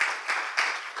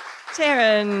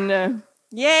Taryn.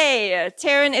 Yay.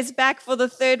 Taryn is back for the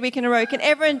third week in a row. Can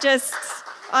everyone just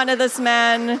honor this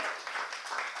man?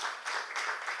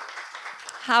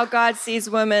 How God sees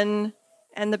women.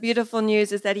 And the beautiful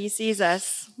news is that he sees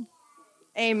us.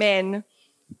 Amen.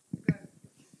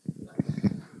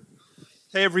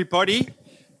 Hey, everybody.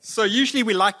 So usually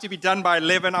we like to be done by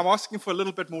 11. I'm asking for a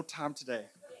little bit more time today.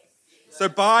 So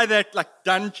buy that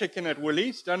done chicken at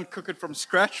Woolies. Don't cook it from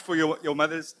scratch for your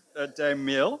Mother's Day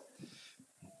meal.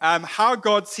 How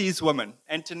God sees women.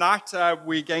 And tonight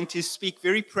we're going to speak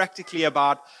very practically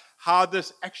about how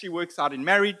this actually works out in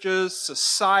marriages,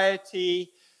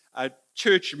 society,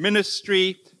 church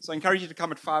ministry. So I encourage you to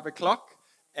come at 5 o'clock.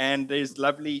 And there's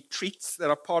lovely treats that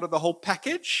are part of the whole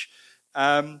package.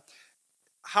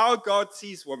 How God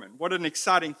sees women. What an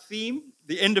exciting theme.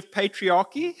 The end of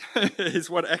patriarchy is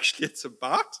what actually it's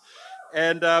about.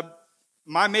 And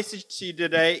my message to you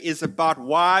today is about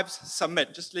wives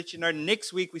submit. Just to let you know,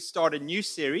 next week we start a new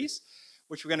series,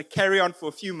 which we're going to carry on for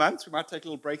a few months. We might take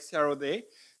little breaks here or there.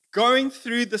 Going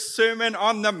through the Sermon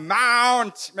on the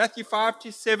Mount, Matthew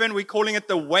 5-7, we're calling it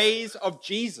the ways of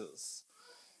Jesus.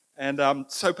 And I'm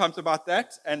so pumped about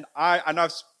that. And I know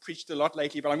I've preached a lot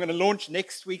lately, but I'm going to launch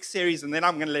next week's series, and then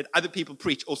I'm going to let other people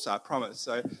preach also, I promise.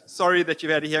 So sorry that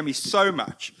you've had to hear me so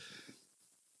much.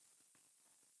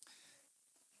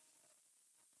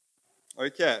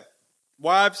 Okay.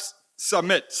 Wives,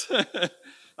 submit.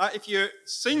 Now, if you're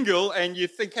single and you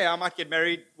think, hey, I might get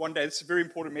married one day, this is a very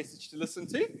important message to listen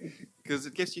to, because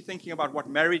it gets you thinking about what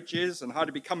marriage is and how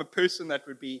to become a person that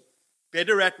would be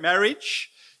better at marriage.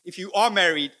 If you are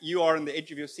married, you are on the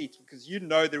edge of your seat because you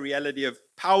know the reality of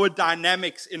power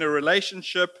dynamics in a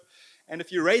relationship. And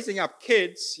if you're raising up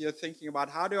kids, you're thinking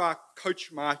about how do I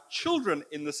coach my children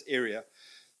in this area?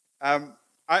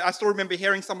 I still remember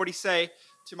hearing somebody say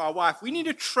to my wife, we need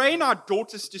to train our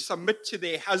daughters to submit to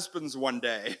their husbands one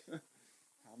day.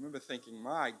 I remember thinking,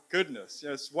 my goodness,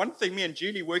 it's one thing me and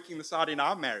Julie working this out in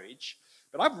our marriage,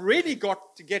 but I've really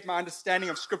got to get my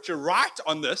understanding of Scripture right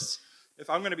on this. If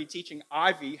I'm going to be teaching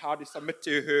Ivy how to submit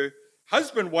to her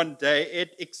husband one day,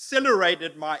 it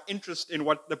accelerated my interest in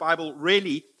what the Bible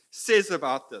really says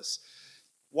about this.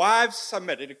 Wives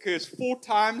submit. It occurs 4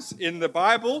 times in the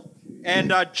Bible,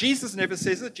 and Jesus never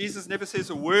says it. Jesus never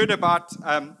says a word about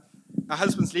a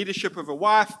husband's leadership of a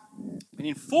wife. And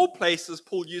in 4 places,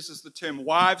 Paul uses the term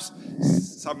wives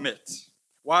submit.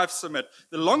 Wives submit.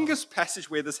 The longest passage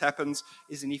where this happens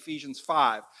is in Ephesians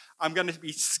 5. I'm going to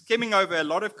be skimming over a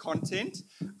lot of content.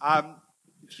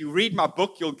 If you read my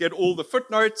book, you'll get all the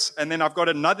footnotes. And then I've got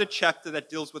another chapter that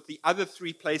deals with the other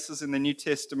 3 places in the New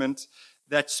Testament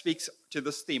that speaks to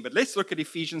this theme. But let's look at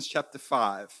Ephesians chapter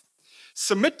 5.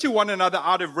 Submit to one another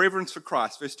out of reverence for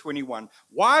Christ, verse 21.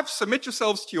 Wives, submit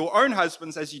yourselves to your own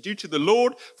husbands as you do to the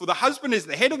Lord, for the husband is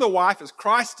the head of the wife, as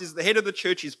Christ is the head of the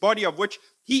church, his body, of which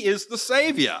he is the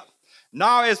Savior.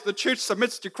 Now, as the church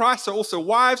submits to Christ, so also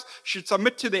wives should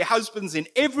submit to their husbands in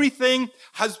everything.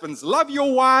 Husbands, love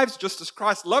your wives, just as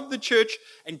Christ loved the church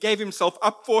and gave himself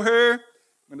up for her. I'm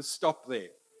going to stop there.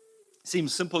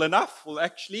 Seems simple enough. Well,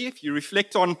 actually, if you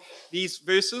reflect on these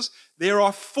verses, there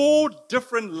are 4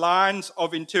 different lines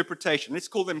of interpretation. Let's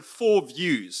call them 4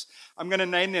 views. I'm going to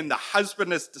name them the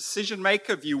husband as decision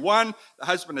maker, view 1, the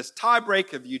husband as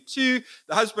tiebreaker, view 2,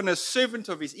 the husband as servant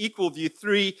of his equal, view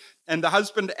 3, and the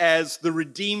husband as the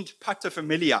redeemed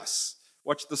paterfamilias.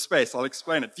 Watch the space, I'll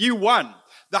explain it. View 1,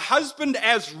 the husband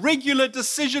as regular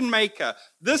decision maker.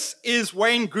 This is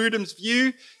Wayne Grudem's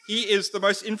view. He is the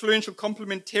most influential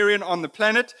complementarian on the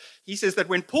planet. He says that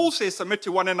when Paul says submit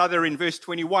to one another in verse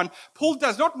 21, Paul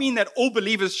does not mean that all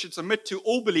believers should submit to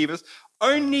all believers.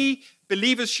 Only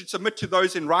believers should submit to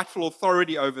those in rightful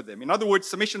authority over them. In other words,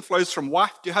 submission flows from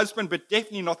wife to husband, but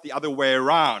definitely not the other way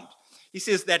around. He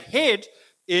says that head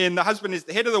in the husband is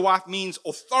the head of the wife means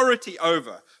authority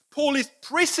over. Paul is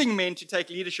pressing men to take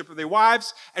leadership of their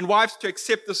wives and wives to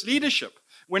accept this leadership.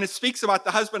 When it speaks about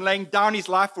the husband laying down his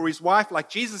life for his wife like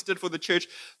Jesus did for the church,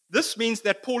 this means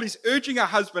that Paul is urging a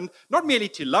husband not merely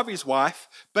to love his wife,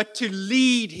 but to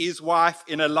lead his wife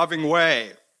in a loving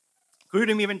way.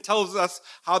 Grudem even tells us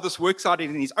how this works out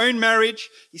in his own marriage.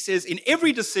 He says, in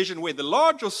every decision, whether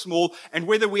large or small, and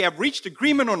whether we have reached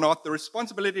agreement or not, the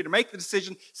responsibility to make the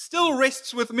decision still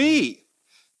rests with me.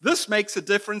 This makes a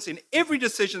difference in every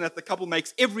decision that the couple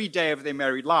makes every day of their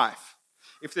married life.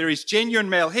 If there is genuine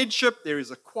male headship, there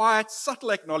is a quiet, subtle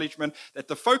acknowledgement that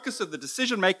the focus of the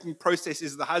decision-making process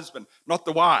is the husband, not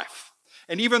the wife.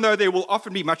 And even though there will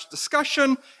often be much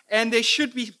discussion and there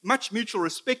should be much mutual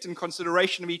respect and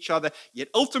consideration of each other, yet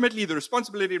ultimately the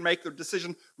responsibility to make the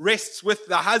decision rests with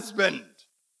the husband.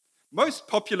 Most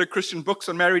popular Christian books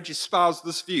on marriage espouse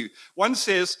this view. One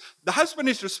says, the husband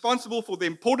is responsible for the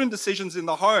important decisions in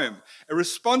the home. A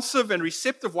responsive and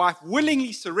receptive wife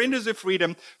willingly surrenders her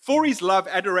freedom for his love,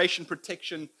 adoration,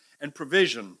 protection, and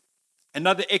provision.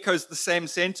 Another echoes the same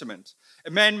sentiment.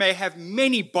 A man may have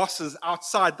many bosses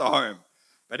outside the home,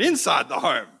 but inside the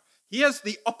home, he has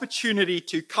the opportunity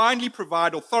to kindly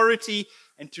provide authority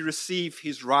and to receive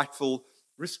his rightful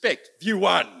respect. View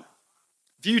 1.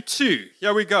 View 2,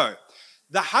 here we go.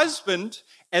 The husband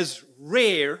as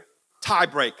rare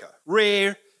tiebreaker.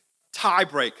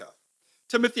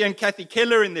 Timothy and Kathy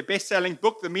Keller, in their best-selling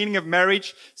book, The Meaning of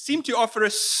Marriage, seem to offer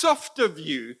a softer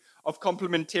view of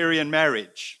complementarian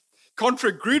marriage.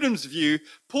 Contra Grudem's view,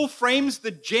 Paul frames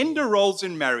the gender roles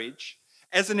in marriage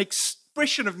as an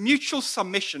expression of mutual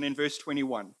submission in verse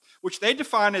 21, which they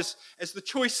define as the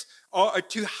choice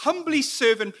to humbly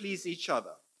serve and please each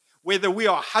other. Whether we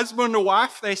are husband or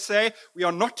wife, they say, we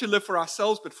are not to live for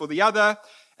ourselves but for the other.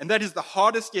 And that is the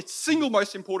hardest yet single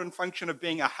most important function of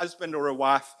being a husband or a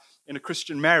wife in a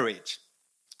Christian marriage.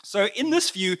 So in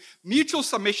this view, mutual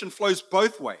submission flows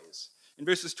both ways. In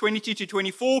verses 22 to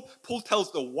 24, Paul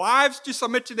tells the wives to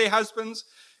submit to their husbands.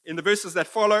 In the verses that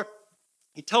follow,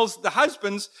 he tells the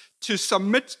husbands to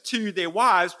submit to their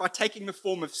wives by taking the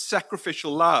form of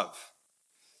sacrificial love.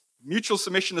 Mutual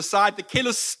submission aside, the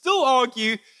Kellers still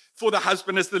argue for the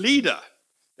husband as the leader.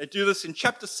 They do this in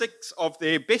chapter 6 of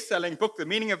their best-selling book, The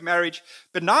Meaning of Marriage.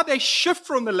 But now they shift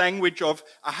from the language of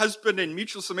a husband in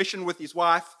mutual submission with his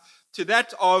wife to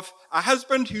that of a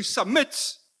husband who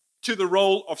submits to the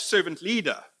role of servant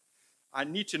leader. I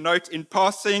need to note in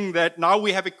passing that now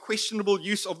we have a questionable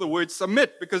use of the word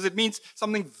submit because it means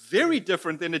something very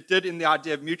different than it did in the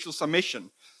idea of mutual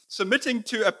submission. Submitting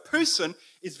to a person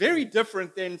is very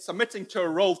different than submitting to a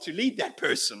role to lead that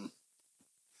person.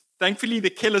 Thankfully, the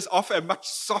Kellers offer a much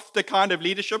softer kind of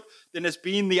leadership than has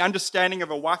been the understanding of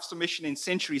a wife's submission in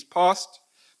centuries past.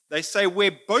 They say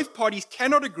where both parties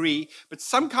cannot agree, but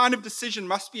some kind of decision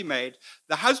must be made,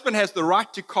 the husband has the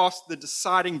right to cast the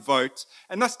deciding vote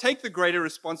and thus take the greater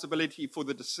responsibility for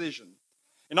the decision.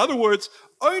 In other words,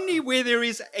 only where there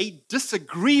is a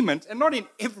disagreement, and not in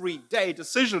everyday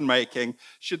decision-making,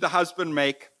 should the husband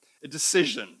make a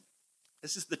decision.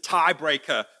 This is the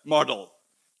tiebreaker model.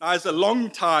 Now, as a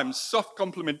long-time soft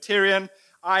complementarian,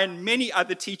 I and many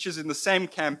other teachers in the same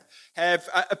camp have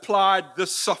applied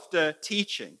this softer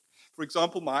teaching. For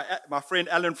example, my friend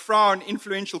Alan Frau, an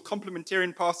influential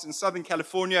complementarian pastor in Southern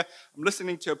California, I'm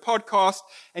listening to a podcast,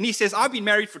 and he says, I've been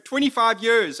married for 25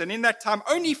 years, and in that time,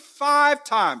 only 5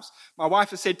 times, my wife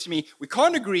has said to me, we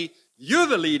can't agree, you're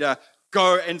the leader,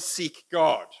 go and seek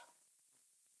God.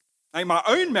 Now, in my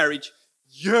own marriage,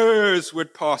 years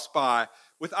would pass by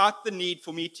without the need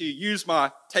for me to use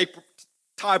my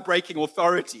tie-breaking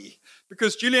authority,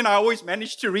 because Julie and I always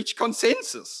managed to reach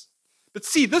consensus. But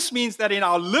see, this means that in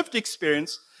our lived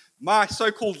experience, my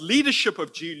so-called leadership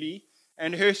of Julie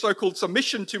and her so-called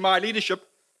submission to my leadership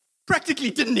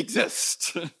practically didn't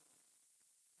exist.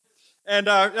 And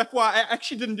that's why I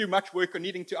actually didn't do much work on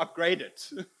needing to upgrade it.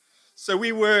 So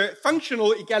we were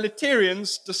functional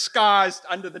egalitarians disguised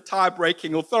under the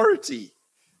tie-breaking authority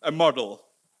model.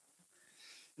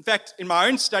 In fact, in my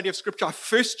own study of Scripture, I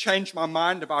first changed my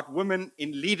mind about women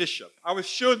in leadership. I was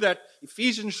sure that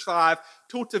Ephesians 5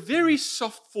 taught a very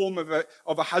soft form of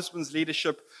a husband's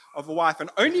leadership of a wife.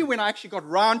 And only when I actually got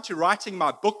round to writing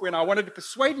my book, when I wanted to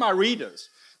persuade my readers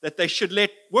that they should let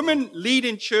women lead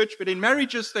in church, but in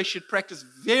marriages they should practice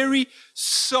very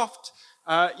soft,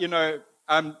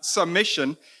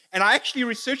 submission. And I actually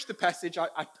researched the passage,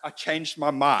 I changed my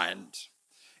mind.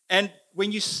 And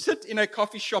when you sit in a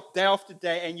coffee shop day after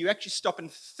day and you actually stop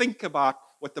and think about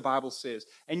what the Bible says,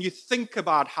 and you think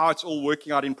about how it's all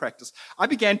working out in practice, I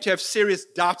began to have serious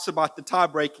doubts about the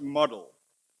tie-breaking model.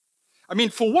 I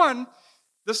mean, for one,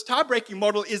 this tie-breaking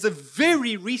model is a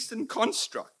very recent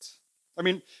construct. I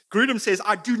mean, Grudem says,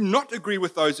 I do not agree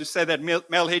with those who say that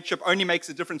male headship only makes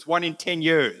a difference 1 in 10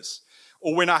 years,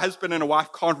 or when a husband and a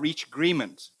wife can't reach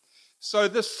agreement. So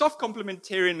this soft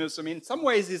complementarianism in some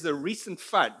ways is a recent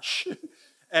fudge,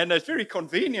 and it's very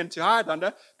convenient to hide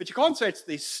under, but you can't say it's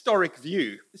the historic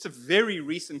view. It's a very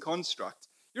recent construct.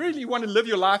 You really want to live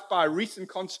your life by a recent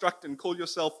construct and call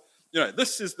yourself,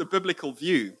 this is the biblical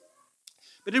view.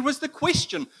 But it was the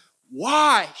question,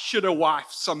 why should a wife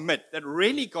submit, that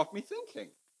really got me thinking.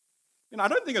 I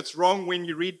don't think it's wrong when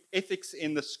you read ethics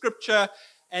in the Scripture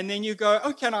and then you go,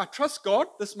 okay, now I trust God,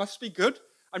 this must be good.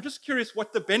 I'm just curious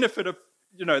what the benefit of,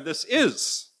 this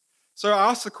is. So I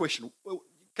asked the question,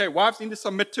 okay, wives need to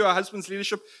submit to our husband's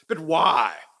leadership, but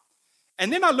why?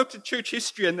 And then I looked at church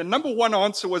history, and the number one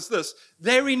answer was this: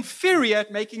 they're inferior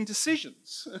at making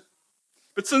decisions.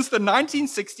 But since the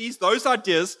 1960s, those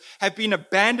ideas have been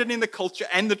abandoned in the culture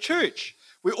and the church.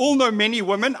 We all know many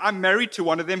women. I'm married to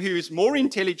one of them who is more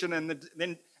intelligent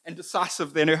and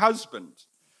decisive than her husband.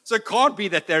 So it can't be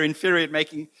that they're inferior at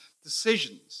making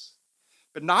decisions.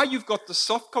 But now you've got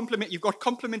you've got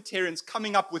complementarians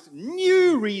coming up with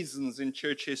new reasons in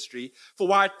church history for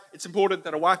why it's important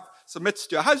that a wife submits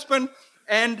to her husband.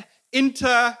 And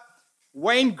enter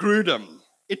Wayne Grudem.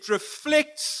 It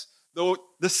reflects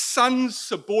the son's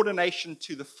subordination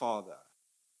to the father.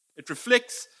 It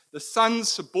reflects the son's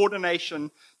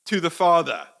subordination to the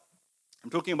father. I'm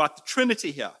talking about the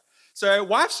Trinity here. So a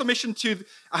wife's submission to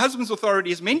a husband's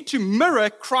authority is meant to mirror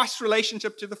Christ's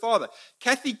relationship to the Father.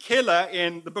 Kathy Keller,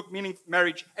 in the book Meaning of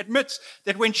Marriage, admits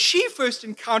that when she first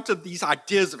encountered these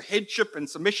ideas of headship and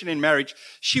submission in marriage,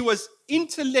 she was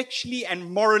intellectually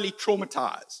and morally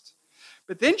traumatized.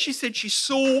 But then she said she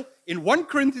saw in 1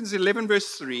 Corinthians 11,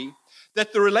 verse 3,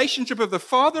 that the relationship of the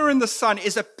Father and the Son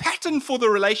is a pattern for the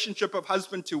relationship of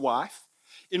husband to wife,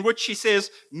 in which she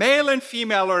says male and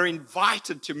female are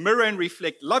invited to mirror and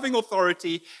reflect loving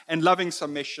authority and loving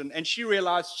submission. And she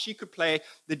realized she could play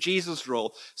the Jesus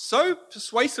role. So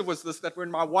persuasive was this that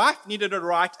when my wife needed to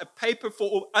write a paper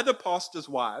for other pastors'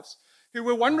 wives who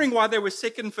were wondering why they were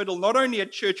second fiddle, not only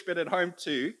at church but at home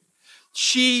too,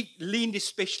 she leaned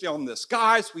especially on this.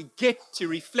 Guys, we get to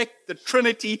reflect the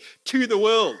Trinity to the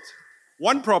world.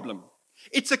 One problem: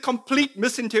 it's a complete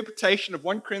misinterpretation of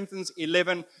 1 Corinthians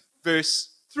 11, verse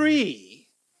 3.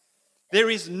 There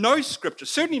is no scripture,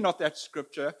 certainly not that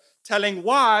scripture, telling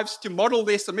wives to model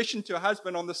their submission to a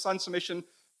husband on the son's submission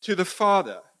to the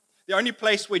father. The only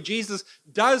place where Jesus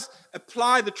does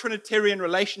apply the Trinitarian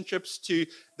relationships to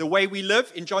the way we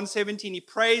live, in John 17, he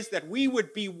prays that we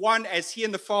would be one as he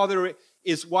and the Father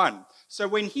is one. So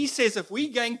when he says if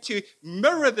we're going to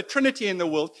mirror the Trinity in the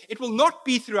world, it will not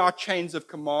be through our chains of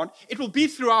command, it will be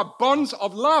through our bonds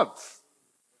of love.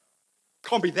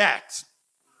 Can't be that.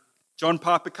 John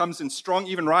Piper comes in strong,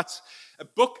 even writes a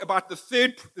book about the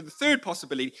third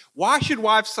possibility. Why should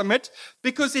wives submit?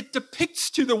 Because it depicts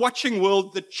to the watching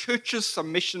world the church's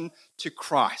submission to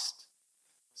Christ.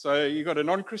 So you've got a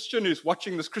non-Christian who's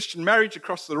watching this Christian marriage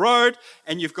across the road,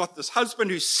 and you've got this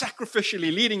husband who's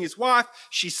sacrificially leading his wife.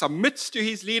 She submits to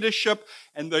his leadership,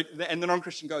 and the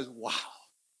non-Christian goes, wow,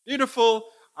 beautiful,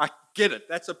 I get it.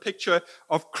 That's a picture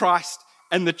of Christ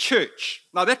and the church.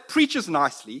 Now that preaches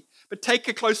nicely, but take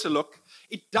a closer look.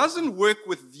 It doesn't work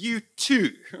with view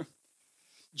 2.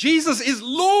 Jesus is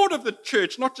Lord of the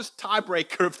church, not just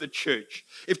tiebreaker of the church.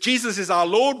 If Jesus is our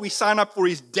Lord, we sign up for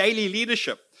his daily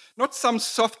leadership, not some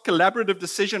soft collaborative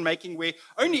decision-making where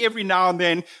only every now and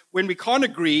then, when we can't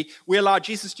agree, we allow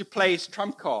Jesus to play his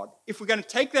trump card. If we're going to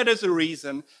take that as a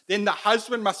reason, then the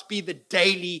husband must be the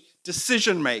daily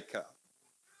decision-maker.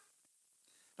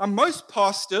 Now, most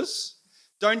pastors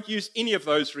don't use any of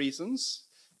those reasons.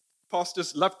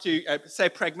 Pastors love to say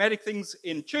pragmatic things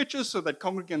in churches so that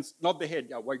congregants nod their head.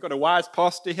 Yeah, we've got a wise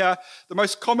pastor here. The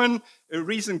most common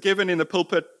reason given in the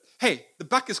pulpit, hey, the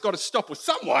buck has got to stop with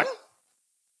someone.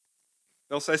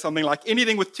 They'll say something like,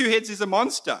 anything with two heads is a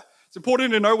monster. It's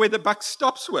important to know where the buck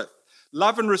stops with.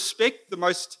 Love and Respect, the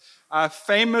most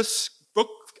famous book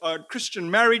on Christian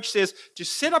marriage, says to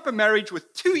set up a marriage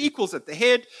with two equals at the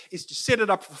head is to set it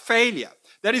up for failure.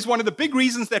 That is one of the big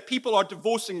reasons that people are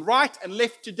divorcing right and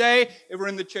left today.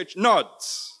 Everyone in the church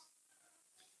nods.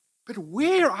 But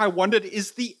where, I wondered,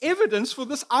 is the evidence for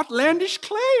this outlandish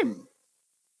claim?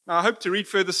 Now, I hope to read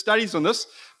further studies on this,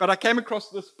 but I came across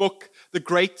this book, The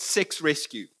Great Sex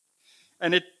Rescue.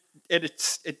 And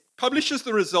it publishes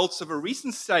the results of a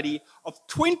recent study of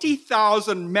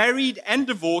 20,000 married and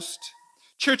divorced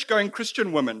church-going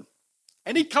Christian women.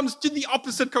 And it comes to the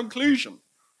opposite conclusion.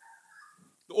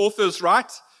 The authors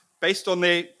write, based on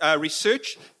their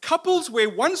research, couples where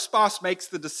one spouse makes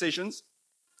the decisions,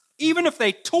 even if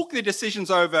they talk their decisions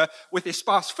over with their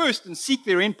spouse first and seek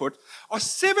their input, are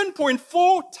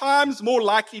 7.4 times more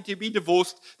likely to be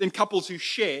divorced than couples who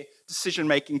share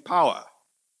decision-making power.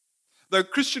 Though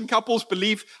Christian couples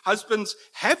believe husbands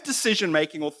have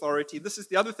decision-making authority, this is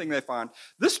the other thing they find.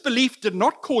 This belief did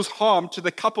not cause harm to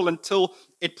the couple until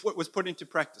it was put into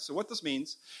practice. So what this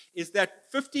means is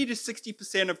that 50 to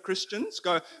 60% of Christians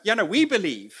go, yeah, no, we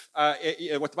believe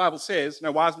what the Bible says.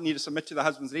 No, wives need to submit to the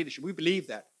husband's leadership. We believe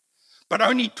that. But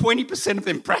only 20% of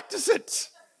them practice it.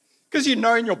 Because you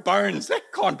know in your bones that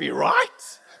can't be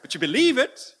right. But you believe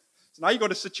it. So now you've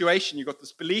got a situation, you've got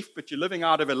this belief, but you're living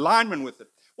out of alignment with it.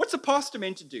 What's a pastor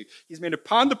meant to do? He's meant to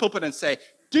pound the pulpit and say,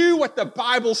 do what the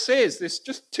Bible says. There's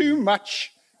just too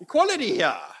much equality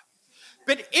here.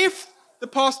 But if the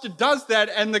pastor does that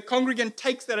and the congregant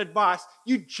takes that advice,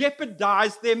 you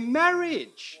jeopardize their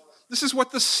marriage. This is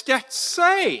what the stats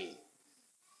say.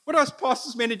 What are us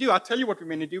pastors meant to do? I'll tell you what we're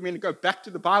meant to do. We're meant to go back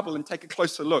to the Bible and take a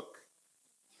closer look.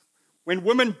 When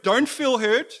women don't feel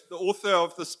heard, the author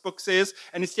of this book says,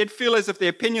 and instead feel as if their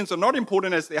opinions are not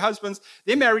important as their husbands',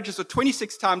 their marriages are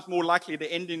 26 times more likely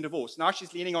to end in divorce. Now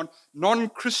she's leaning on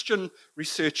non-Christian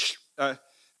research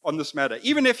on this matter.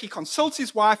 Even if he consults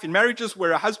his wife in marriages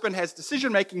where a husband has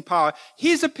decision-making power,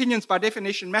 his opinions by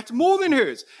definition matter more than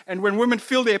hers. And when women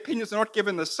feel their opinions are not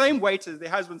given the same weight as their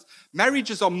husbands',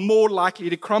 marriages are more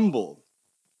likely to crumble.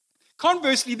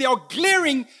 Conversely, there are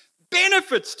glaring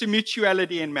benefits to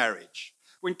mutuality in marriage.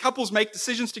 When couples make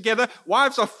decisions together,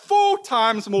 wives are 4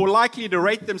 times more likely to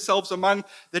rate themselves among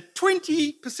the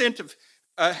 20%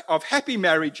 of happy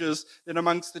marriages than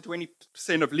amongst the 20%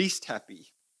 of least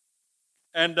happy.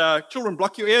 And children,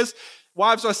 block your ears.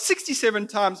 Wives are 67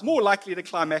 times more likely to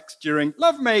climax during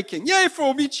lovemaking. Yay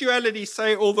for mutuality,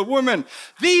 say all the women.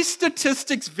 These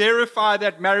statistics verify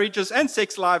that marriages and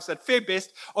sex lives that fare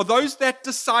best are those that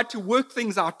decide to work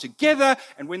things out together,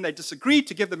 and when they disagree,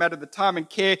 to give the matter the time and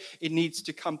care it needs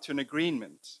to come to an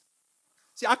agreement.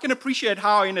 See, I can appreciate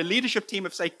how in a leadership team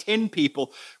of, say, 10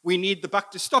 people, we need the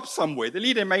buck to stop somewhere. The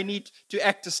leader may need to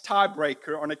act as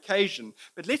tiebreaker on occasion.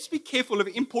 But let's be careful of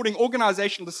importing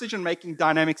organizational decision-making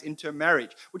dynamics into a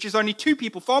marriage, which is only 2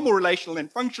 people, far more relational than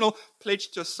functional,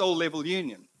 pledged to a soul-level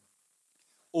union.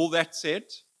 All that said,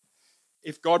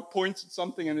 if God points at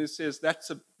something and he says,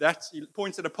 he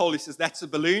points at a pole, he says, that's a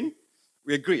balloon,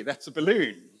 we agree, that's a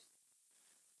balloon.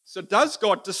 So does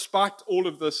God, despite all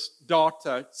of this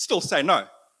data, still say, no,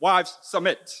 wives,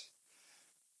 submit?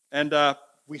 And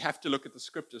we have to look at the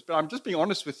scriptures. But I'm just being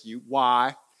honest with you,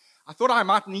 why? I thought I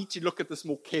might need to look at this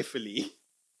more carefully.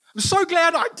 I'm so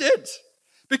glad I did.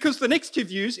 Because the next 2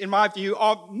 views, in my view,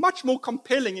 are much more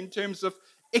compelling in terms of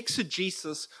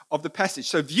exegesis of the passage.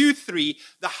 So view 3,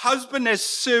 the husband as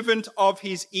servant of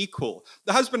his equal.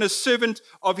 The husband as servant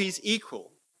of his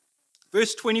equal.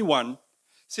 Verse 21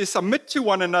 says, submit to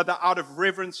one another out of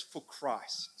reverence for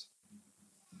Christ.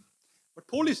 What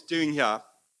Paul is doing here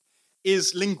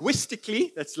is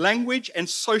linguistically, that's language, and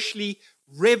socially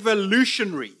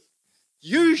revolutionary.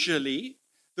 Usually,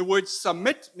 the word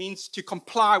submit means to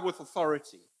comply with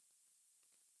authority.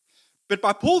 But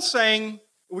by Paul saying,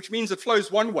 which means it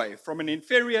flows one way, from an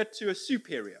inferior to a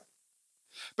superior.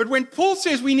 But when Paul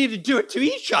says we need to do it to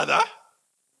each other,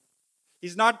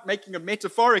 he's not making a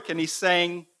metaphoric, and he's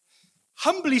saying,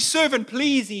 humbly serve and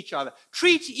please each other.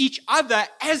 Treat each other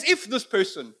as if this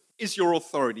person is your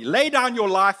authority. Lay down your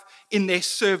life in their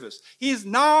service. He is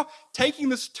now taking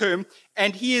this term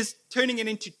and he is turning it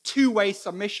into 2-way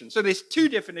submission. So there's 2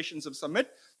 definitions of submit.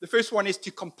 The first one is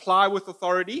to comply with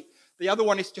authority. The other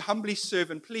one is to humbly serve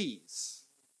and please.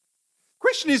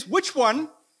 Question is, which one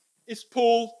is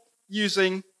Paul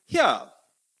using here?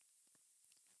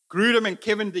 Grudem and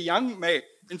Kevin DeYoung may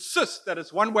insist that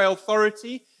it's one-way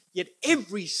authority, yet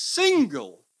every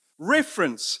single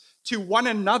reference to one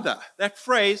another, that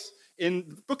phrase in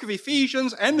the book of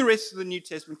Ephesians and the rest of the New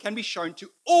Testament, can be shown to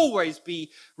always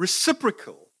be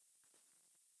reciprocal.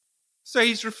 So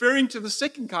he's referring to the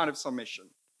second kind of submission.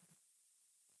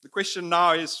 The question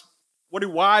now is, what do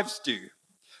wives do?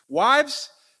 Wives,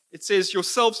 it says,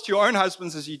 yourselves to your own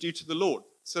husbands as you do to the Lord.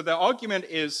 So the argument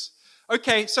is,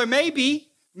 okay, so maybe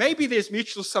there's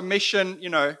mutual submission,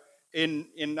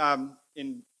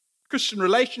 in Christian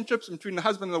relationships between the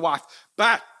husband and the wife.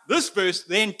 But this verse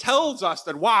then tells us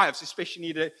that wives especially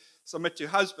need to submit to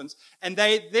husbands. And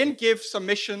they then give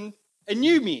submission a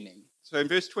new meaning. So in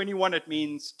verse 21, it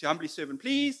means to humbly serve and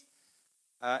please.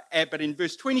 But in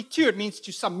verse 22, it means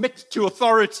to submit to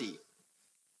authority.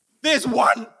 There's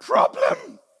one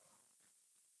problem.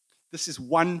 This is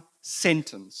one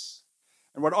sentence.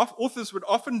 And what authors would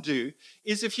often do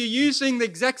is, if you're using the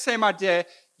exact same idea,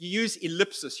 you use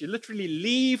ellipsis. You literally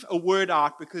leave a word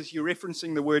out because you're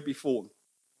referencing the word before.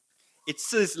 It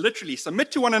says literally,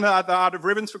 submit to one another out of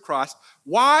reverence for Christ.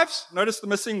 Wives, notice the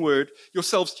missing word,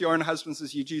 yourselves to your own husbands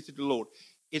as you do to the Lord.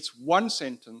 It's one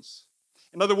sentence.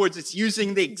 In other words, it's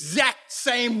using the exact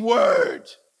same word.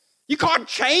 You can't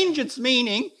change its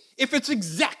meaning if it's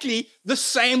exactly the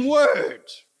same word.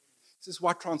 This is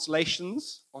why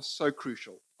translations are so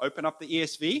crucial. Open up the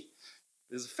ESV.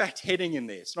 There's a fat heading in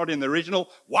there. It's not in the original.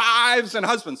 Wives and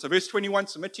husbands. So verse 21,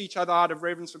 submit to each other out of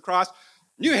reverence for Christ.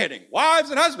 New heading. Wives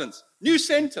and husbands. New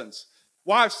sentence.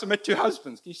 Wives submit to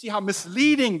husbands. Can you see how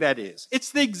misleading that is?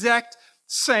 It's the exact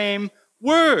same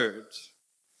word.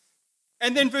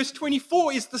 And then verse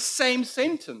 24 is the same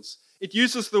sentence. It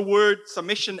uses the word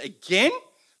submission again,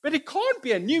 But it can't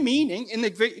be a new meaning in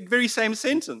the very same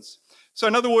sentence. So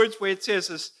in other words, where it says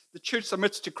is the church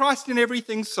submits to Christ in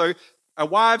everything, so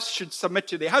wives should submit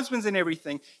to their husbands in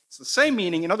everything. It's the same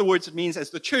meaning. In other words, it means as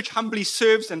the church humbly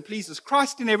serves and pleases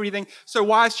Christ in everything, so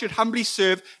wives should humbly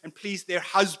serve and please their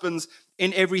husbands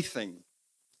in everything.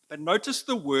 But notice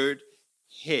the word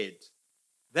head.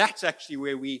 That's actually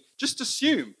where we just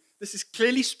assume this is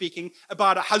clearly speaking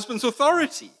about a husband's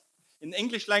authority. In the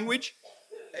English language,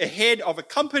 a head of a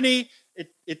company,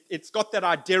 it's got that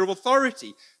idea of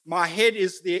authority. My head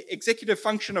is the executive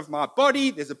function of my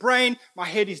body. There's a brain. My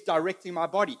head is directing my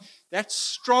body. That's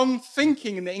strong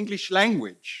thinking in the English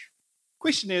language.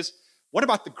 Question is, what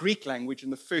about the Greek language in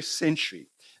the first century?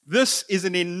 This is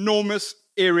an enormous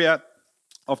area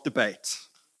of debate.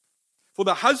 For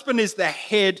the husband is the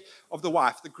head of the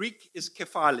wife. The Greek is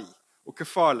kephali or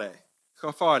kephale.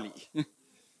 Kephali.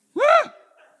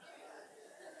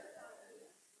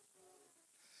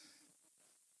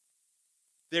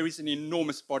 There is an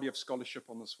enormous body of scholarship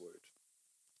on this word.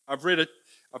 I've read it.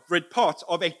 I've read parts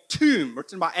of a tome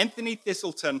written by Anthony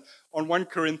Thistleton on 1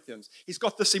 Corinthians. He's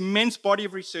got this immense body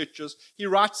of researchers. He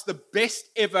writes the best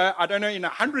ever, I don't know, in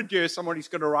 100 years, somebody's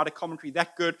going to write a commentary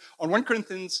that good on 1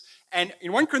 Corinthians. And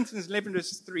in 1 Corinthians 11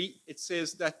 verse 3, it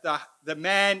says that the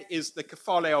man is the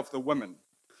kephale of the woman.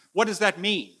 What does that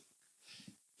mean?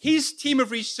 His team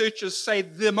of researchers say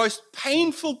the most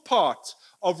painful part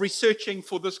of researching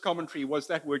for this commentary was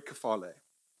that word kephale.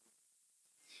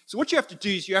 So what you have to do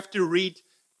is you have to read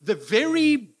the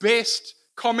very best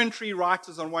commentary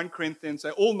writers on 1 Corinthians.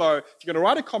 They all know if you're going to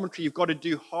write a commentary, you've got to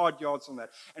do hard yards on that.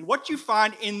 And what you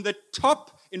find in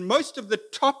most of the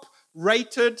top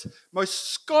rated,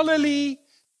 most scholarly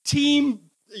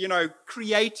team,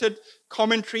 created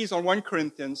commentaries on 1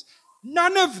 Corinthians,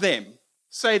 none of them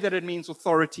say that it means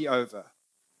authority over.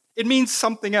 It means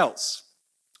something else.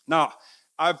 Now,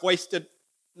 I've devoted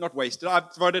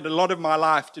a lot of my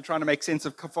life to trying to make sense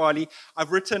of kephale.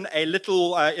 I've written a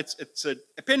little, it's an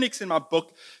appendix in my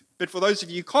book, but for those of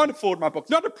you who can't afford my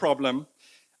book, not a problem.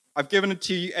 I've given it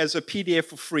to you as a PDF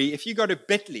for free. If you go to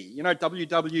Bitly,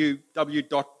 www.bit.ly,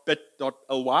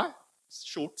 it's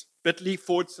short,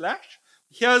 bit.ly/,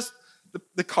 here's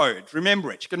the code.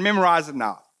 Remember it. You can memorize it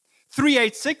now.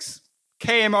 386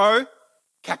 KMO,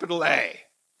 capital A.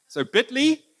 So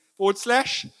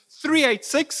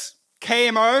bit.ly/386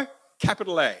 KMO,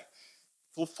 capital A.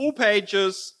 For 4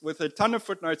 pages with a ton of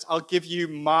footnotes, I'll give you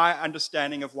my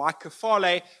understanding of why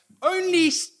kephale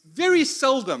only very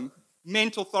seldom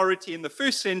meant authority in the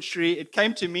first century. It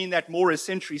came to mean that more as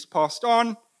centuries passed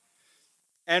on,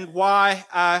 and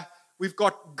why we've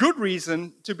got good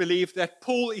reason to believe that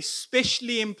Paul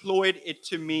especially employed it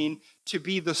to mean to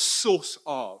be the source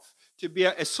of, to be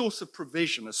a source of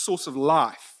provision, a source of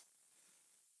life.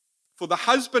 For the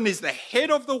husband is the head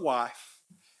of the wife,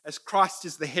 as Christ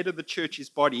is the head of the church,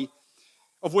 his body,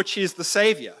 of which he is the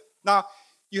Savior. Now,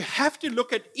 you have to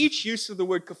look at each use of the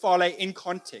word kephale in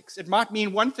context. It might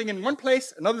mean one thing in one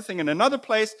place, another thing in another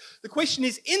place. The question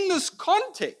is, in this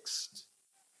context,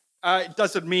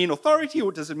 does it mean authority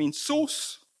or does it mean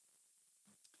source?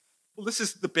 Well, this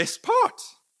is the best part.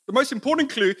 The most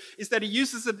important clue is that he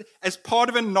uses it as part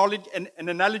of an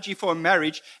analogy for a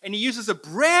marriage, and he uses a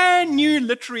brand new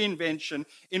literary invention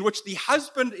in which the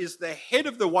husband is the head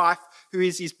of the wife, who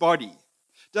is his body.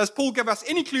 Does Paul give us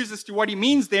any clues as to what he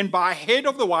means then by head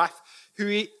of the wife,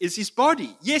 who is his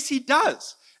body? Yes, he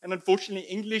does. And unfortunately,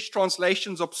 English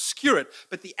translations obscure it.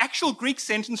 But the actual Greek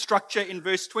sentence structure in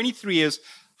verse 23 is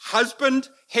husband,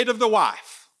 head of the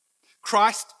wife.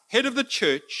 Christ, head of the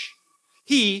church.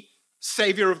 He,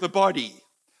 Savior of the body.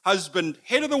 Husband,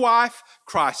 head of the wife.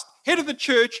 Christ, head of the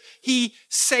church. He,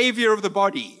 Savior of the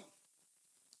body.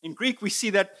 In Greek, we see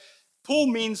that Paul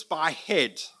means by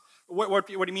head. What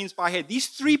he means by head. These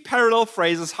 3 parallel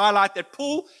phrases highlight that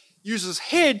Paul uses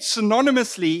head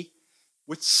synonymously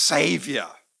with Savior.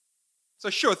 So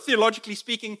sure, theologically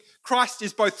speaking, Christ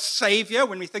is both Savior.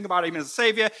 When we think about him as a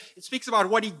Savior, it speaks about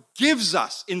what he gives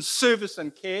us in service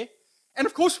and care. And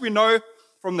of course, we know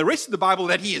from the rest of the Bible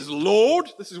that he is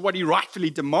Lord. This is what he rightfully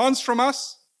demands from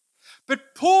us.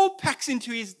 But Paul packs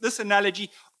into this analogy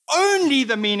only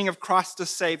the meaning of Christ as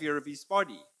Savior of his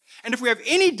body. And if we have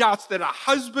any doubts that a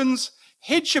husband's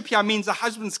headship here means a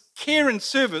husband's care and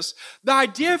service, the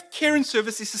idea of care and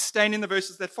service is sustained in the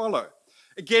verses that follow.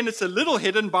 Again, it's a little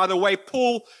hidden by the way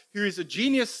Paul, who is a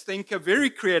genius thinker, very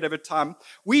creative at times,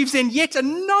 weaves in yet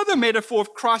another metaphor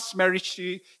of Christ's marriage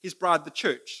to his bride, the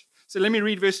church. So let me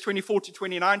read verse 24 to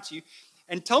 29 to you.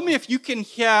 And tell me if you can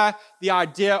hear the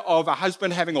idea of a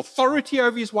husband having authority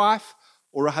over his wife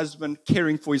or a husband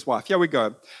caring for his wife. Here we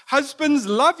go. Husbands,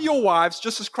 love your wives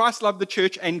just as Christ loved the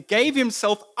church and gave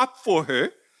himself up for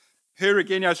her. Her,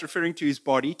 again, I was referring to his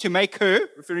body. To make her,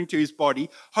 referring to his body,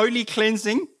 holy,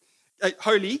 cleansing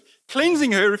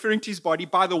her, referring to his body,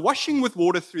 by the washing with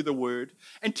water through the word,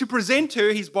 and to present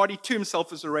her, his body, to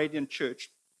himself as a radiant church,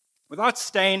 without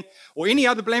stain or any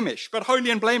other blemish, but holy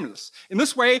and blameless. In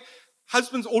this way,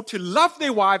 husbands ought to love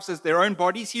their wives as their own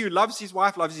bodies. He who loves his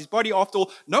wife loves his body. After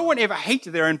all, no one ever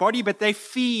hated their own body, but they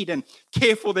feed and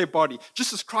care for their body,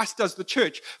 just as Christ does the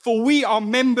church. For we are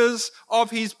members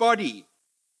of his body.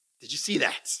 Did you see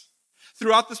that?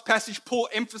 Throughout this passage, Paul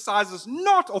emphasizes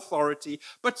not authority,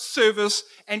 but service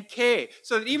and care.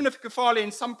 So that even if kafala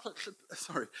in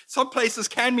some places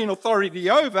can mean authority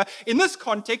over, in this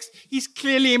context, he's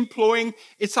clearly employing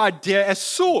its idea as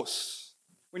source.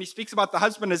 When he speaks about the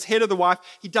husband as head of the wife,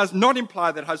 he does not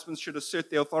imply that husbands should assert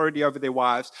their authority over their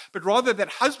wives, but rather that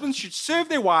husbands should serve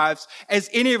their wives as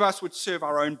any of us would serve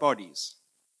our own bodies.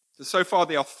 So far,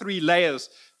 there are 3 layers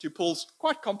to Paul's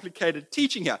quite complicated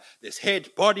teaching here. There's head,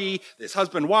 body, there's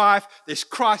husband, wife, there's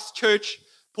Christ, church.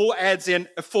 Paul adds in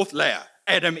a 4th layer,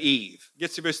 Adam, Eve.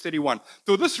 Gets to verse 31.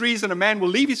 For this reason, a man will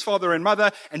leave his father and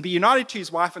mother and be united to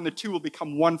his wife, and the two will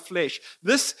become one flesh.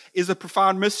 This is a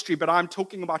profound mystery, but I'm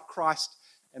talking about Christ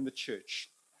and the church.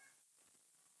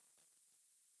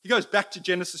 He goes back to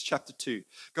Genesis chapter 2,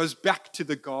 goes back to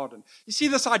the garden. You see,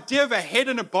 this idea of a head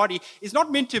and a body is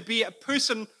not meant to be a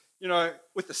person,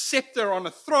 with a scepter on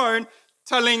a throne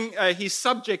telling his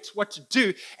subjects what to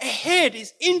do. A head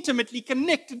is intimately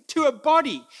connected to a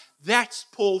body. That's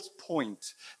Paul's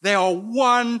point. They are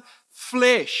one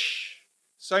flesh.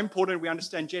 So important we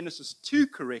understand Genesis 2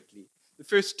 correctly. The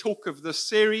first talk of this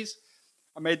series,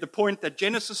 I made the point that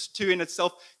Genesis 2 in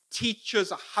itself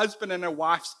teaches a husband and a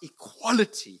wife's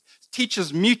equality,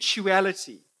 teaches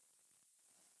mutuality.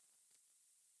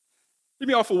 Let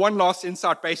me offer one last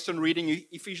insight based on reading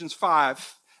Ephesians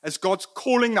 5, as God's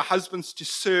calling the husbands to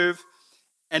serve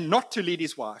and not to lead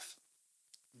his wife.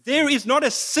 There is not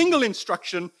a single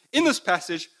instruction in this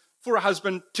passage for a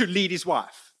husband to lead his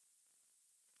wife.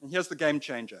 And here's the game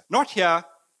changer. Not here,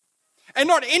 and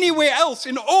not anywhere else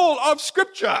in all of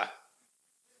Scripture.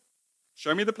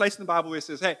 Show me the place in the Bible where it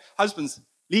says, hey, husbands,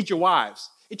 lead your wives.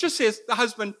 It just says the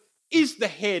husband is the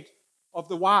head of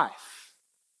the wife.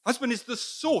 Husband is the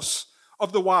source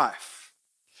of the wife.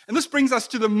 And this brings us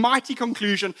to the mighty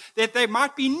conclusion that there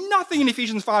might be nothing in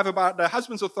Ephesians 5 about the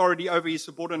husband's authority over his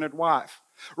subordinate wife.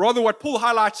 Rather, what Paul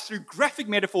highlights through graphic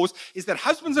metaphors is that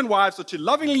husbands and wives are to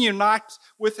lovingly unite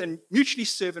with and mutually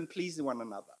serve and please one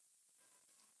another.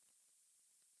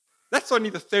 That's only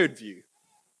the 3rd view.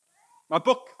 My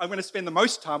book, I'm going to spend the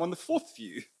most time on the 4th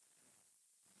view.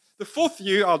 The 4th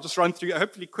view, I'll just run through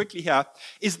hopefully quickly here,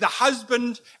 is the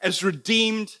husband as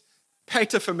redeemed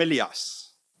paterfamilias.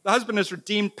 The husband as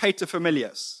redeemed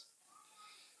paterfamilias.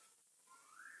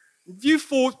 View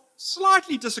 4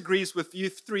 slightly disagrees with view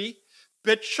 3,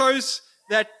 but shows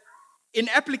that in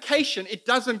application, it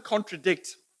doesn't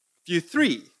contradict view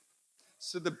 3.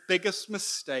 So the biggest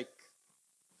mistake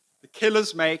the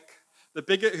killers make,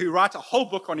 who write a whole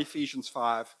book on Ephesians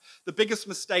 5, the biggest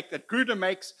mistake that Grudem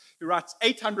makes, who writes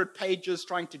 800 pages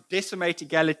trying to decimate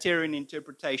egalitarian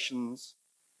interpretations,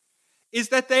 is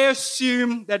that they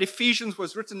assume that Ephesians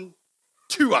was written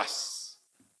to us.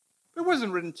 It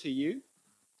wasn't written to you.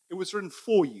 It was written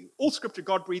for you. All Scripture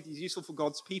God breathed is useful for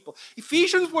God's people.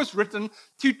 Ephesians was written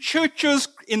to churches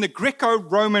in the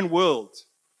Greco-Roman world.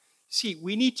 See,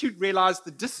 we need to realize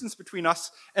the distance between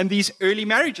us and these early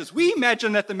marriages. We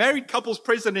imagine that the married couples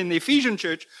present in the Ephesian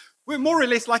church were more or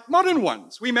less like modern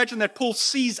ones. We imagine that Paul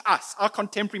sees us, our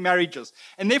contemporary marriages,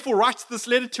 and therefore writes this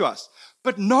letter to us.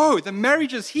 But no, the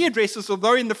marriages he addresses are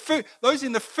those in the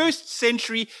 1st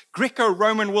century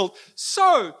Greco-Roman world.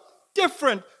 So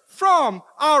different from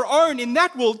our own. In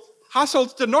that world,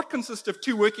 households did not consist of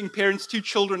 2 working parents, 2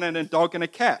 children, and a dog and a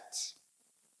cat.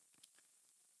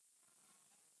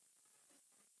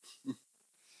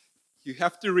 You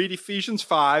have to read Ephesians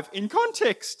 5 in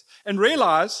context and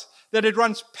realize that it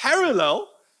runs parallel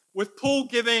with Paul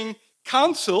giving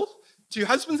counsel to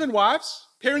husbands and wives,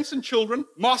 parents and children,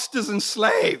 masters and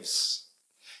slaves.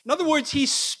 In other words,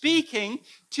 he's speaking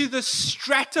to the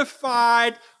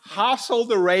stratified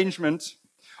household arrangement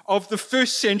of the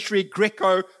 1st century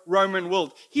Greco-Roman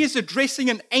world. He is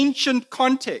addressing an ancient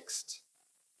context.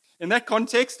 In that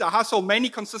context, a household mainly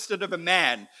consisted of a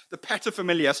man, the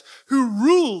paterfamilias, who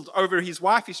ruled over his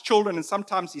wife, his children, and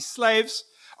sometimes his slaves.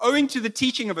 Owing to the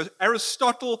teaching of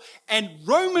Aristotle and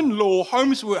Roman law,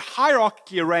 homes were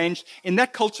hierarchically arranged. In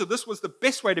that culture, this was the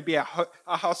best way to be a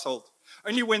household.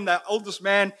 Only when the oldest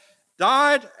man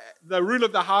died, the rule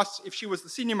of the house, if she was the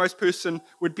senior-most person,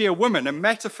 would be a woman, a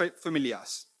mater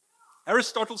familias.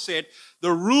 Aristotle said,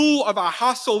 the rule of our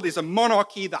household is a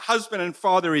monarchy, the husband and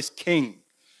father is king.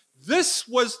 This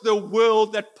was the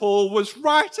world that Paul was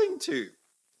writing to.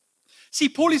 See,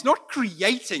 Paul is not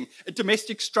creating a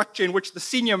domestic structure in which the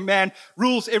senior man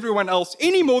rules everyone else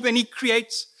any more than he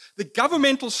creates the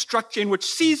governmental structure in which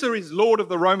Caesar is lord of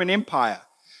the Roman Empire.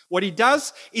 What he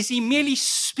does is he merely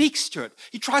speaks to it.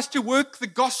 He tries to work the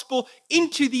gospel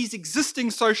into these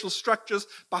existing social structures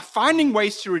by finding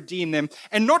ways to redeem them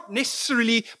and not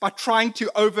necessarily by trying to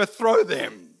overthrow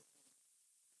them.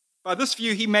 By this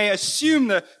view, he may assume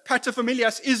the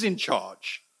paterfamilias is in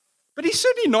charge, but he's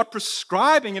certainly not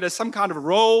prescribing it as some kind of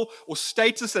role or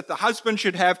status that the husband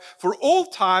should have for all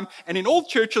time and in all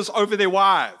churches over their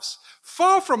wives.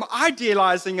 Far from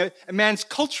idealizing a man's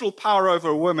cultural power over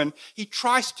a woman, he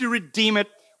tries to redeem it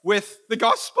with the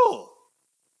gospel.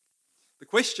 The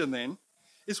question then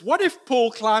is, what if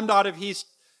Paul climbed out of his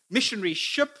missionary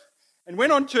ship and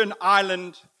went onto an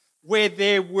island where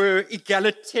there were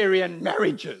egalitarian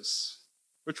marriages,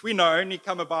 which we know only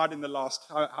come about in the last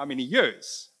how many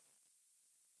years?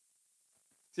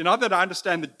 See, now that I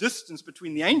understand the distance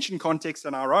between the ancient context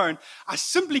and our own, I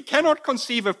simply cannot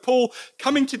conceive of Paul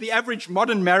coming to the average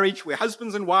modern marriage where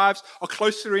husbands and wives are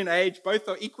closer in age, both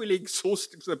are equally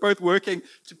exhausted because they're both working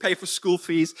to pay for school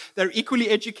fees, they're equally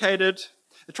educated,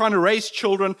 they're trying to raise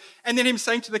children, and then him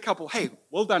saying to the couple, hey,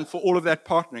 well done for all of that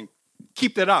partnering.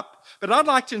 Keep that up. But I'd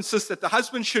like to insist that the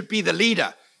husband should be the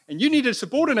leader, and you need to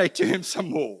subordinate to him some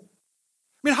more.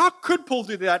 I mean, how could Paul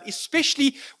do that,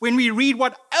 especially when we read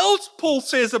what else Paul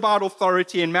says about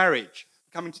authority in marriage?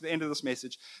 Coming to the end of this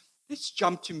message, let's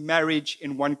jump to marriage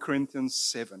in 1 Corinthians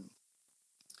 7,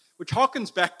 which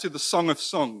harkens back to the Song of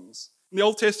Songs. In the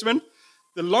Old Testament,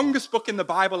 the longest book in the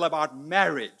Bible about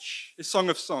marriage is Song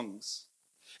of Songs.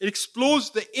 It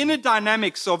explores the inner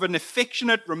dynamics of an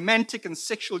affectionate, romantic, and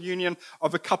sexual union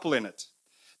of a couple in it.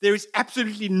 There is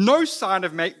absolutely no sign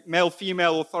of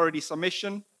male-female authority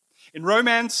submission. In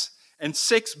romance and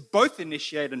sex, both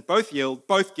initiate and both yield,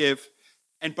 both give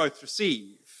and both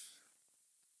receive.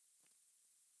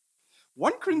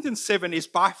 1 Corinthians 7 is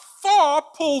by far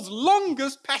Paul's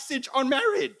longest passage on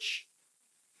marriage.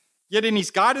 Yet in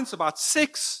his guidance about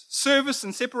sex, service,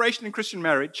 and separation in Christian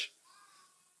marriage,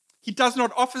 he does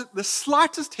not offer the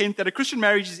slightest hint that a Christian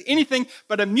marriage is anything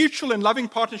but a mutual and loving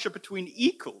partnership between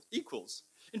equals.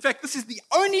 In fact, this is the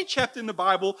only chapter in the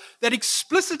Bible that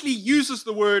explicitly uses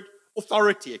the word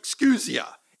authority, exousia,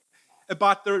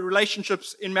 about the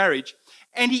relationships in marriage.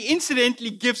 And he incidentally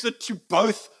gives it to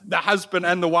both the husband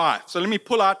and the wife. So let me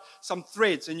pull out some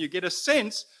threads and you get a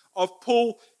sense of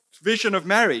Paul's vision of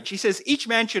marriage. He says each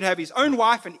man should have his own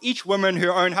wife and each woman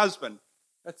her own husband.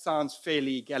 That sounds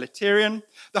fairly egalitarian.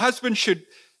 The husband should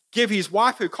give his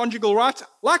wife her conjugal rights,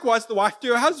 likewise the wife to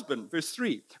her husband. Verse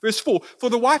 3. Verse 4, for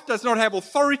the wife does not have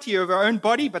authority over her own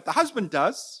body, but the husband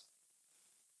does.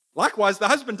 Likewise, the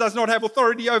husband does not have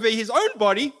authority over his own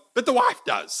body, but the wife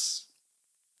does.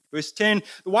 Verse 10,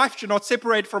 the wife should not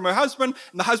separate from her husband,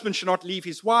 and the husband should not leave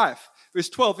his wife. Verse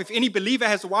 12, if any believer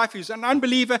has a wife who's an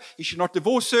unbeliever, he should not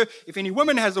divorce her. If any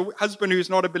woman has a husband who is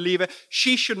not a believer,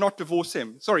 he should not divorce her,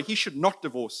 and she should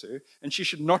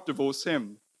not divorce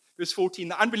him. Verse 14,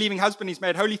 the unbelieving husband is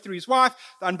made holy through his wife.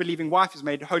 The unbelieving wife is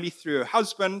made holy through her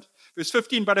husband. Verse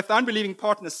 15, but if the unbelieving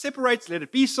partner separates, let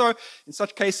it be so. In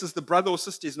such cases, the brother or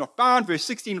sister is not bound. Verse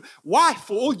 16, wife,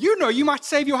 for all you know, you might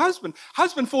save your husband.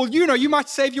 Husband, for all you know, you might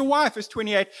save your wife. Verse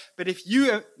 28, but if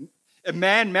you, a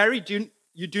man married,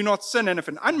 you do not sin. And if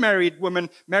an unmarried woman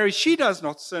marries, she does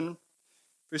not sin.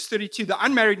 Verse 32, the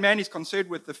unmarried man is concerned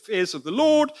with the affairs of the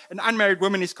Lord, an unmarried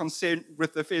woman is concerned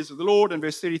with the affairs of the Lord. And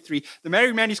verse 33, the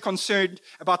married man is concerned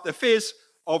about the affairs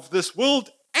of this world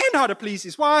and how to please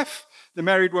his wife. The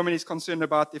married woman is concerned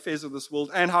about the affairs of this world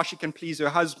and how she can please her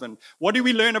husband. What do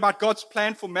we learn about God's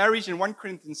plan for marriage in 1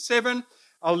 Corinthians 7?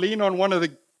 I'll lean on one of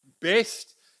the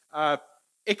best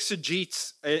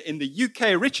exegetes in the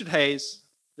UK, Richard Hayes.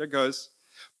 There goes.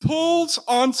 Paul's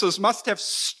answers must have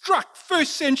struck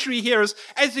first century hearers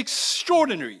as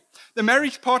extraordinary. The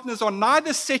marriage partners are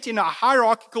neither set in a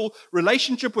hierarchical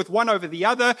relationship with one over the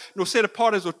other, nor set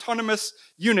apart as autonomous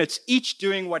units, each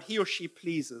doing what he or she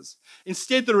pleases.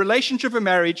 Instead, the relationship of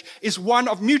marriage is one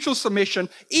of mutual submission,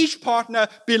 each partner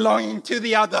belonging to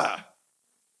the other.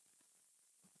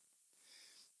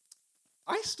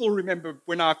 I still remember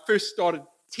when I first started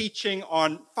teaching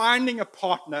on finding a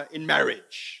partner in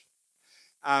marriage.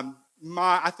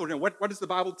 I thought, what does the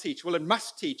Bible teach? Well, it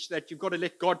must teach that you've got to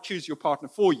let God choose your partner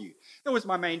for you. That was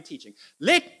my main teaching.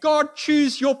 Let God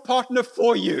choose your partner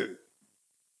for you.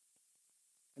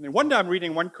 And then one day I'm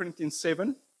reading 1 Corinthians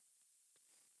 7,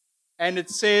 and it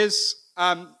says,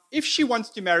 if she wants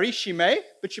to marry, she may,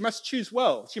 but she must choose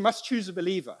well. She must choose a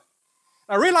believer.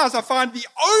 I realize I find the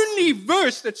only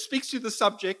verse that speaks to the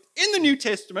subject in the New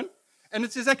Testament, and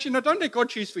it says, actually, no, don't let God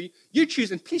choose for you. You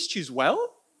choose, and please choose well.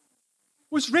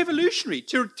 It was revolutionary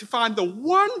to find the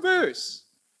one verse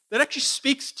that actually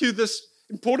speaks to this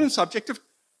important subject of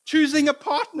choosing a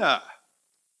partner.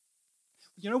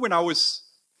 You know, when I was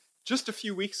just a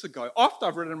few weeks ago, after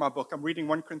I've written my book, I'm reading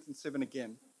 1 Corinthians 7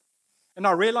 again, and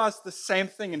I realized the same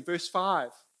thing in verse 5.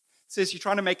 It says you're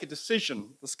trying to make a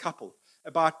decision, this couple,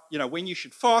 about, when you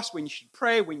should fast, when you should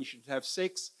pray, when you should have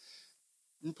sex.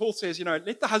 And Paul says,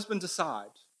 let the husband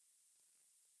decide.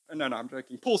 No, I'm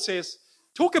joking. Paul says,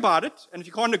 talk about it, and if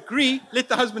you can't agree, let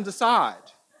the husband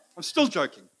decide. I'm still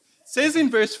joking. It says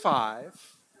in verse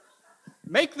 5,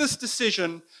 make this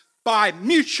decision by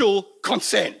mutual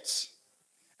consent.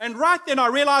 And right then I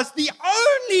realized the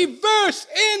only verse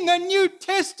in the New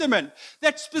Testament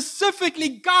that specifically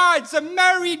guides a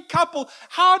married couple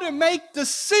how to make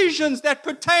decisions that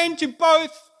pertain to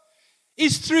both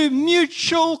is through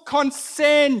mutual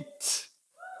consent.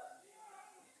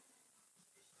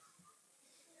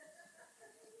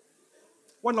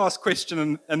 One last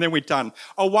question and then we're done.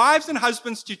 Are wives and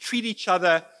husbands to treat each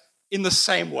other in the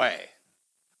same way?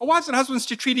 Are wives and husbands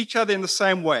to treat each other in the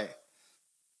same way?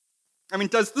 I mean,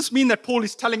 does this mean that Paul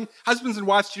is telling husbands and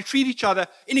wives to treat each other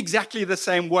in exactly the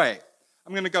same way?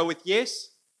 I'm going to go with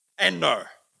yes and no.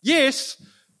 Yes,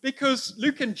 because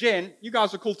Luke and Jen, you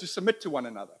guys are called to submit to one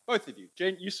another. Both of you.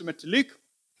 Jen, you submit to Luke.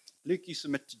 Luke, you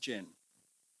submit to Jen.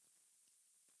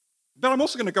 But I'm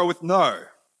also going to go with no.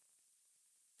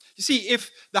 You see, if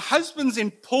the husbands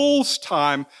in Paul's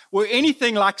time were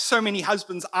anything like so many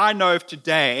husbands I know of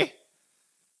today,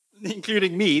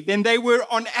 including me, then they were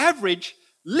on average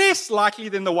less likely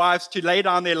than the wives to lay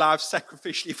down their lives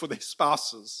sacrificially for their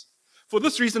spouses. For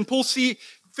this reason, Paul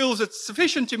feels it's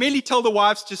sufficient to merely tell the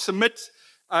wives to submit,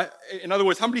 in other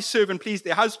words, humbly serve and please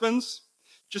their husbands,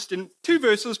 just in 2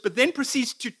 verses, but then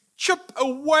proceeds to chip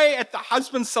away at the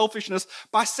husband's selfishness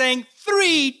by saying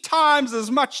 3 times as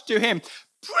much to him,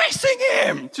 pressing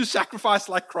him to sacrifice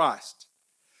like Christ.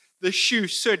 The shoe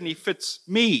certainly fits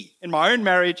me in my own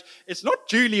marriage. It's not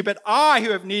Julie, but I who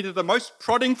have needed the most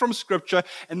prodding from Scripture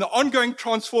and the ongoing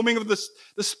transforming of the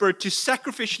Spirit to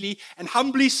sacrificially and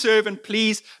humbly serve and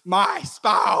please my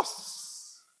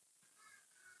spouse.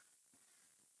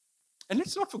 And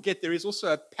let's not forget there is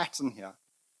also a pattern here.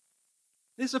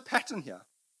 There's a pattern here.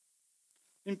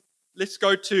 Let's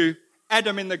go to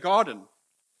Adam in the garden.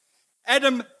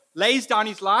 Adam lays down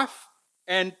his life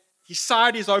and his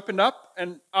side is opened up,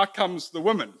 and out comes the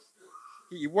woman.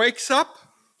 He wakes up.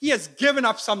 He has given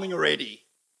up something already.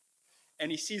 And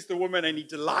he sees the woman, and he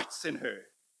delights in her.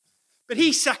 But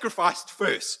he sacrificed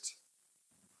first.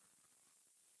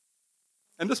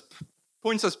 And this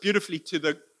points us beautifully to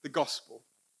the gospel.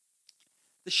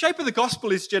 The shape of the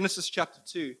gospel is Genesis chapter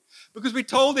 2. Because we're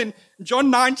told in John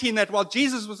 19 that while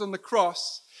Jesus was on the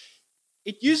cross,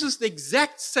 it uses the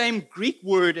exact same Greek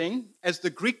wording as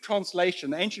the Greek translation,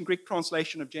 the ancient Greek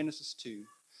translation of Genesis 2.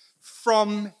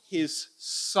 From his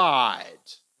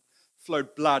side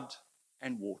flowed blood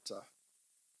and water.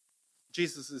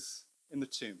 Jesus is in the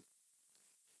tomb.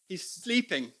 He's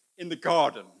sleeping in the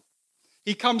garden.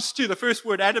 He comes to, the first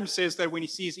word Adam says there when he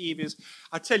sees Eve is,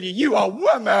 I tell you, you are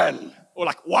woman. Or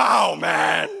like, wow,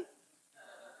 man.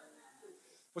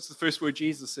 What's the first word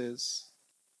Jesus says?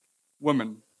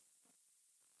 Woman.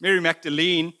 Mary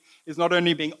Magdalene is not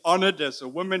only being honored as a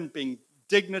woman, being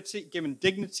given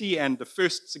dignity and the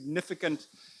first significant,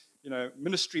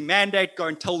 ministry mandate, go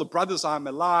and tell the brothers I'm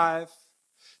alive.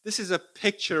 This is a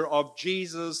picture of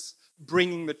Jesus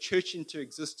bringing the church into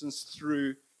existence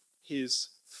through his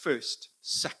first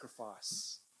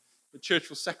sacrifice. The church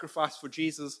will sacrifice for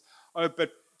Jesus,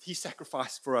 but he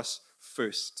sacrificed for us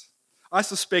first. I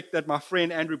suspect that my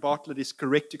friend Andrew Bartlett is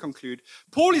correct to conclude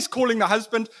Paul is calling the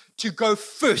husband to go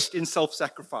first in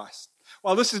self-sacrifice.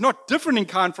 While this is not different in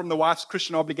kind from the wife's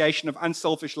Christian obligation of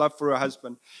unselfish love for her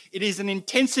husband, it is an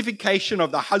intensification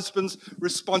of the husband's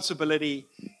responsibility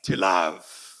to love.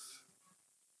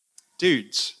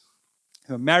 Dudes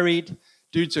who are married,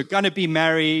 dudes who are going to be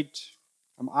married,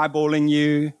 I'm eyeballing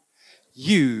you.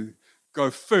 You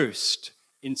go first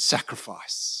in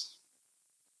sacrifice.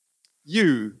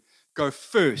 You go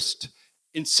first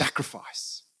in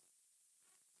sacrifice.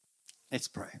 Let's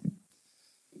pray.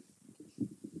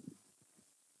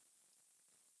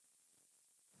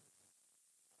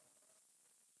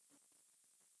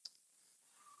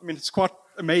 I mean, it's quite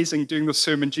amazing doing this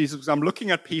sermon, Jesus, because I'm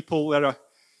looking at people that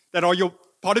are your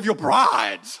part of your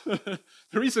bride. The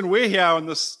reason we're here on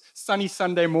this sunny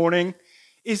Sunday morning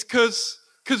is because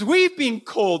we've been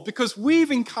called, because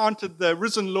we've encountered the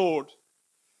risen Lord.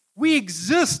 We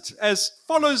exist as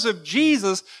followers of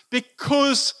Jesus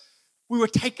because we were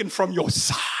taken from your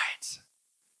side.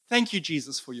 Thank you,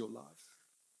 Jesus, for your love.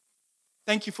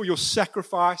 Thank you for your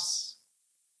sacrifice.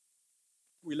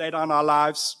 We lay down our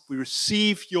lives. We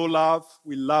receive your love.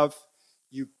 We love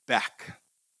you back.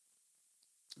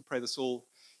 I pray this all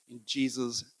in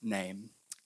Jesus' name.